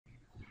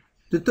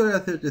Tutorial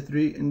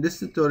 33. In this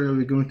tutorial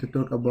we're going to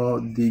talk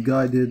about the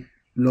guided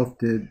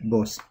lofted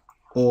boss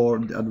or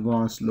the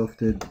advanced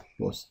lofted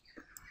boss.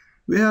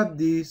 We have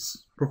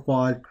this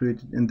profile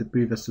created in the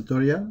previous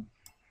tutorial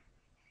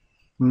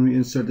when we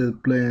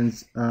inserted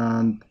planes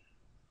and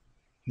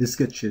the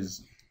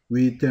sketches.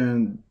 We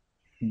turned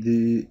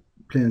the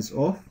planes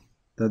off,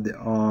 that they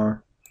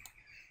are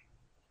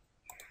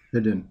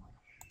hidden.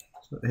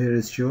 So here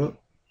is show,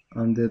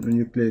 and then when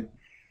you click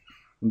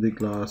on the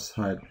glass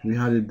hide, we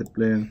hide the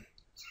plane,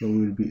 so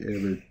we'll be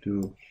able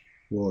to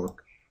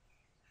work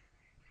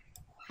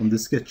on the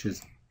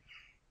sketches.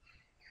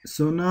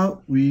 So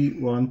now we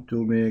want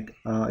to make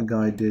a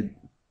guided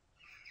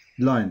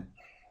line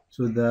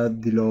so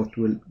that the loft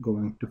will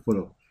going to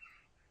follow.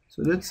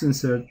 So let's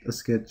insert a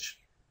sketch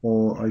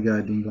or a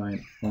guiding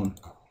line on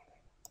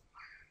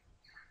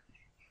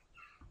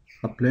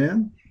a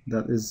plane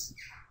that is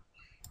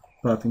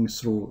passing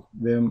through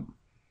them.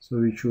 So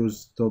we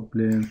choose top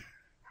plane,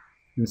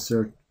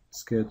 insert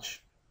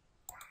sketch,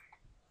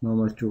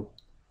 normal 2.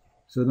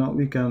 So now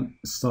we can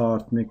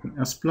start making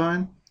a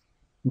spline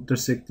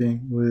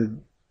intersecting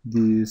with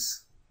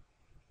these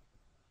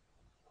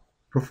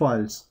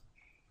profiles.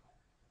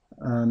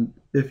 And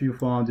if you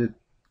found it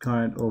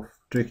kind of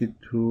tricky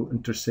to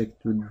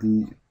intersect with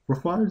the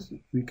profiles,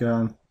 we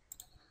can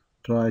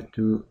try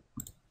to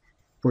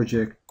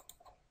project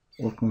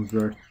or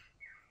convert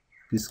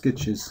the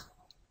sketches.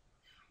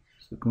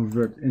 So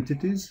convert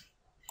entities,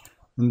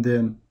 and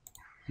then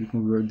you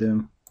convert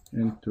them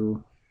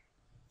into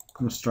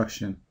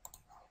construction.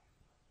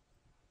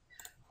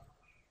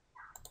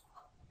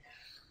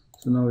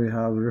 So now we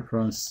have a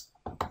reference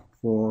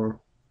for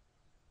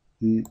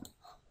the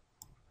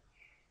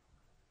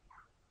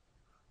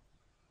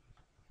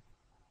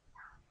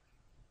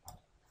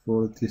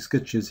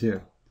sketches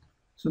here.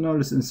 So now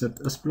let's insert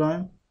a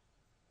spline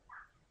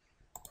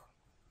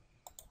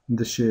in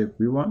the shape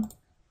we want.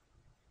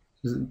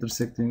 This is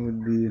intersecting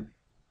with the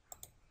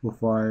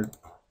profile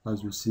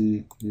as we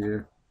see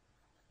here.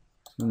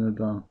 So now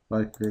done,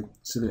 right click,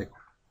 select.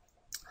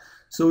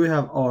 So we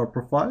have our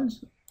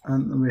profiles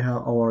and we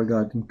have our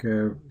guiding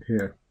curve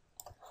here.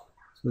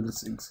 So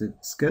let's exit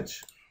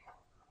sketch,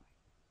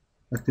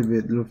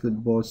 activate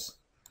lofted boss,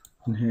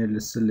 and here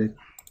let's select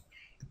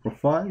the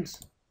profiles.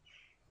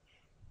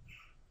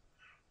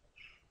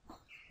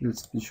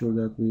 Let's be sure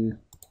that we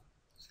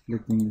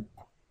selecting it.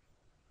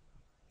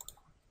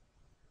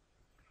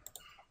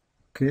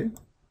 Okay,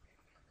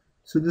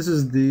 so this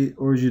is the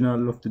original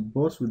lofted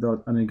boss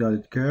without any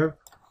guided curve,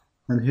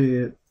 and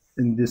here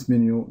in this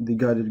menu the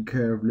guided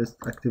curve, let's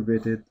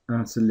activate it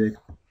and select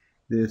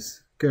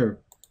this curve.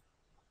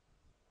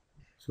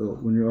 So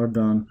when you are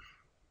done,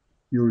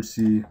 you will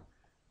see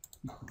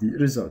the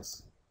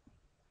results.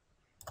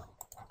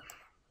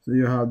 So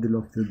you have the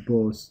lofted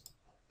boss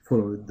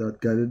follow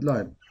that guided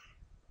line.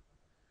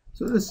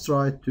 So let's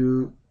try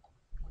to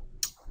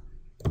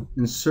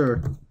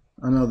insert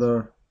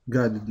another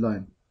guided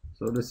line.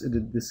 So let's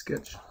edit this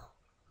sketch,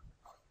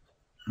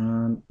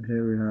 and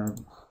here we have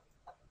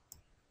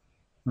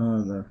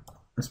another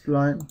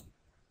spline.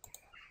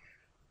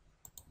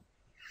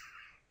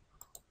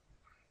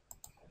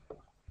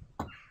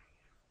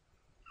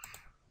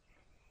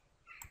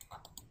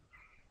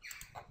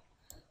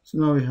 So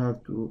now we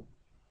have two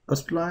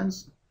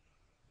splines.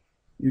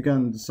 You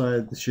can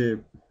decide the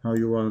shape how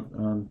you want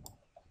and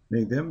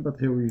make them, but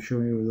here we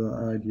show you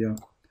the idea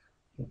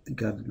of the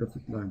guided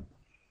lofted line.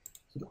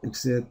 So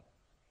exit,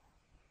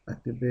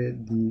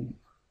 activate the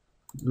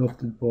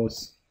lofted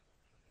boss,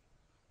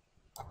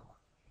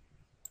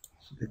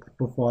 select the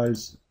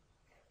profiles,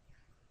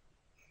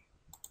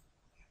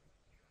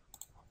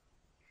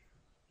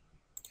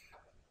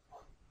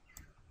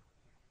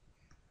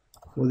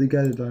 for the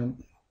guided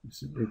line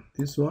select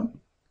this one,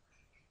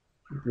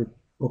 click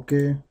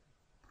OK,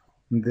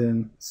 and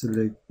then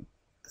select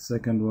the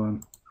second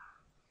one,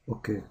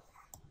 OK.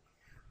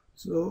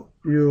 So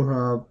you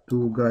have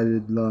two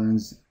guided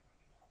lines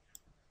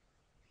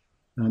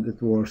and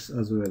it works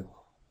as well.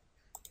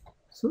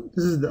 So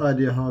this is the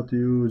idea how to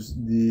use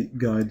the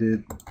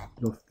guided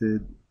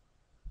lofted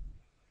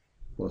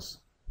boss.